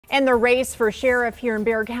And the race for sheriff here in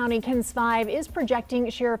Bexar County, KENS 5 is projecting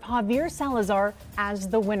Sheriff Javier Salazar as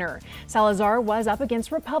the winner. Salazar was up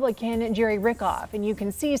against Republican Gerard Rickhoff, and you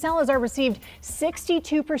can see Salazar received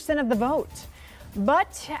 62% of the vote.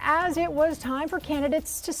 But as it was time for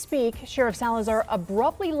candidates to speak, Sheriff Salazar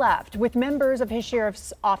abruptly left with members of his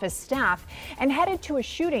sheriff's office staff and headed to a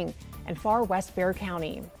shooting in far west Bexar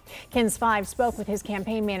County. KENS 5 spoke with his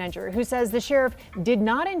campaign manager, who says the sheriff did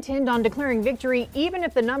not intend on declaring victory even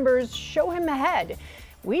if the numbers show him ahead.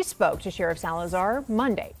 We spoke to Sheriff Salazar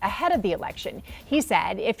Monday ahead of the election. He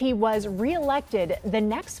said if he was reelected, the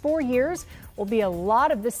next 4 years will be a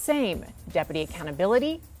lot of the same: deputy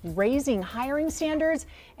accountability, raising hiring standards,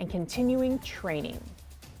 and continuing training.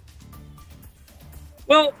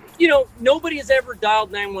 Well, you know, nobody has ever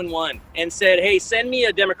dialed 911 and said, hey, send me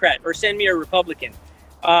a Democrat or send me a Republican.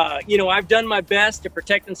 You know, I've done my best to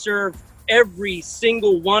protect and serve every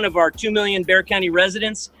single one of our 2 million Bexar County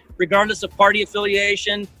residents, regardless of party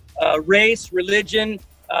affiliation, race, religion,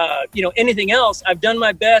 you know, anything else. I've done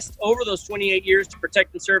my best over those 28 years to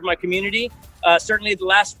protect and serve my community. Certainly the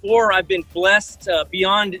last 4, I've been blessed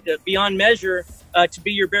beyond measure to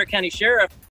be your Bexar County sheriff.